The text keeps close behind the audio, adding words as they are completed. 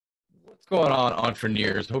What's going on,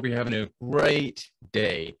 entrepreneurs? Hope you're having a great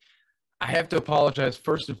day. I have to apologize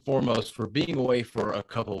first and foremost for being away for a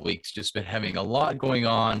couple of weeks. Just been having a lot going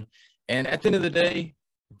on. And at the end of the day,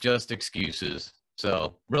 just excuses.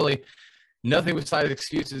 So, really, nothing besides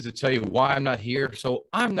excuses to tell you why I'm not here. So,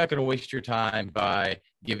 I'm not going to waste your time by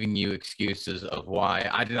giving you excuses of why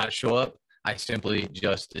I did not show up. I simply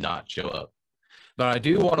just did not show up. But I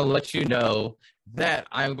do want to let you know that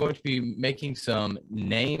I'm going to be making some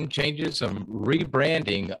name changes, some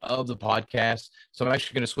rebranding of the podcast. So I'm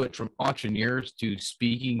actually going to switch from entrepreneurs to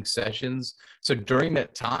speaking sessions. So during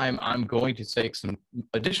that time, I'm going to take some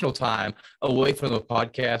additional time away from the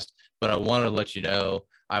podcast, but I want to let you know.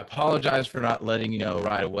 I apologize for not letting you know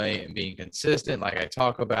right away and being consistent, like I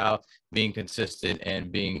talk about, being consistent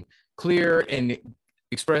and being clear and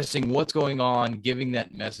expressing what's going on, giving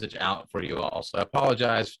that message out for you all. So I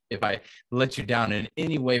apologize if I let you down in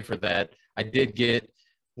any way for that. I did get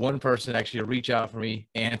one person actually to reach out for me.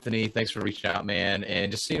 Anthony, thanks for reaching out, man,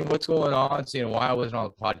 and just seeing what's going on, seeing why I wasn't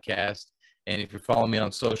on the podcast. And if you're following me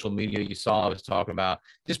on social media, you saw I was talking about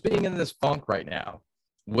just being in this funk right now,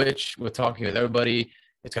 which with talking with everybody,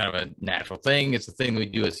 it's kind of a natural thing. It's the thing we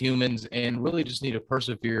do as humans and really just need to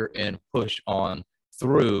persevere and push on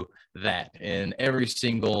through that. And every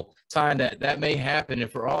single time that may happen, and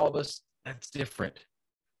for all of us, that's different.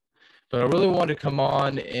 But I really want to come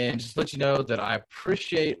on and just let you know that I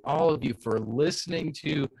appreciate all of you for listening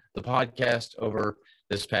to the podcast over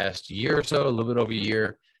this past year or so, a little bit over a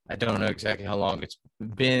year. I don't know exactly how long it's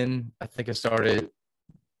been. I think I started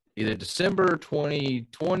either December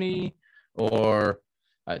 2020 or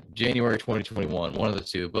January 2021, one of the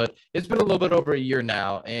two. But it's been a little bit over a year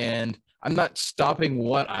now, and I'm not stopping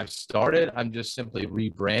what I've started. I'm just simply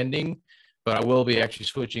rebranding, but I will be actually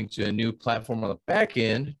switching to a new platform on the back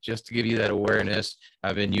end just to give you that awareness.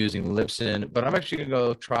 I've been using Listen, but I'm actually going to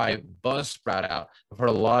go try Buzzsprout out. I've heard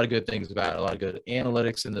a lot of good things about it, a lot of good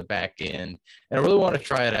analytics in the back end, and I really want to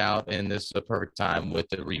try it out. And this is a perfect time with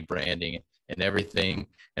the rebranding and everything.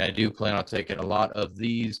 And I do plan on taking a lot of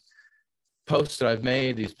these posts that I've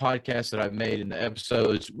made, these podcasts that I've made in the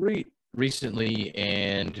episodes recently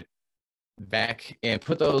and back and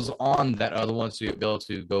put those on that other ones so you'll be able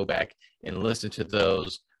to go back and listen to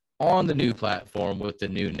those on the new platform with the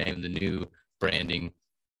new name, the new branding.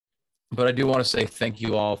 But I do want to say thank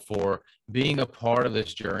you all for being a part of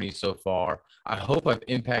this journey so far. I hope I've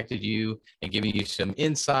impacted you and given you some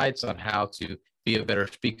insights on how to be a better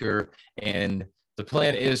speaker. And the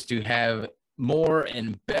plan is to have more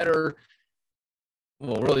and better,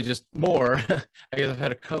 well, really just more. I guess I've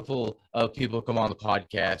had a couple of people come on the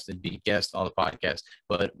podcast and be guests on the podcast,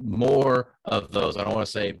 but more of those. I don't want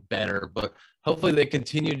to say better, but hopefully they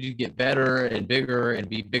continue to get better and bigger and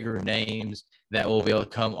be bigger names that will be able to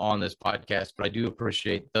come on this podcast. But I do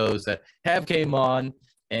appreciate those that have came on,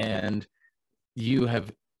 and you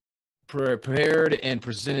have prepared and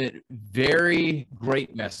presented very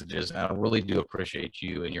great messages. And I really do appreciate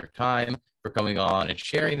you and your time for coming on and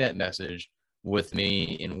sharing that message with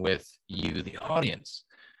me and with you, the audience.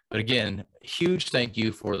 But again, huge thank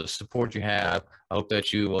you for the support you have. I hope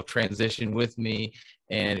that you will transition with me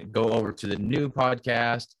and go over to the new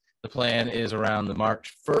podcast. The plan is around the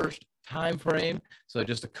March 1st timeframe, so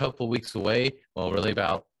just a couple weeks away. Well, really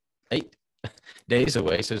about 8 days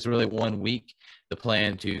away. So it's really 1 week. The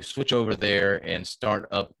plan to switch over there and start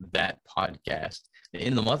up that podcast. The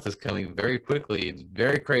end of the month is coming very quickly. It's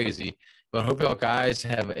very crazy. But I hope y'all guys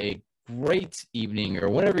have a great evening, or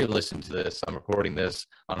whenever you listen to this. I'm recording this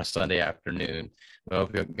on a Sunday afternoon. I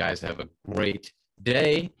hope you guys have a great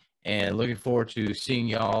day, and looking forward to seeing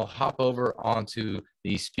y'all hop over onto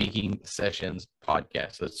the Speaking Sessions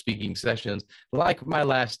podcast. So Speaking Sessions, like my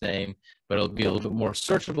last name, but it'll be a little bit more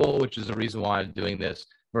searchable, which is the reason why I'm doing this,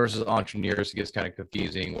 versus entrepreneurs. It gets kind of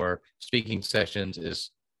confusing, where Speaking Sessions is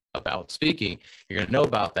about speaking. You're going to know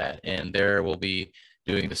about that, and there will be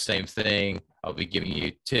doing the same thing. I'll be giving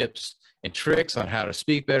you tips and tricks on how to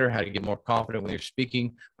speak better, how to get more confident when you're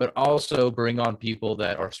speaking, but also bring on people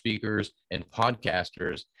that are speakers and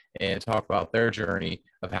podcasters and talk about their journey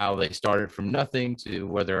of how they started from nothing to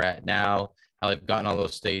where they're at now, how they've gotten all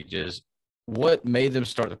those stages, what made them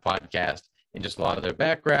start the podcast, and just a lot of their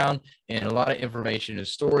background and a lot of information and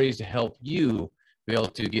stories to help you be able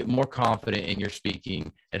to get more confident in your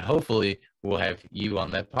speaking. And hopefully we'll have you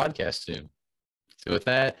on that podcast soon. So with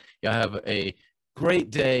that, y'all have a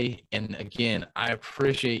great day. And again, I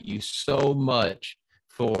appreciate you so much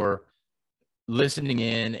for listening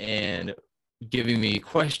in and giving me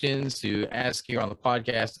questions to ask here on the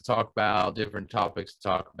podcast, to talk about different topics to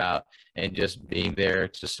talk about, and just being there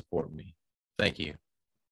to support me. Thank you.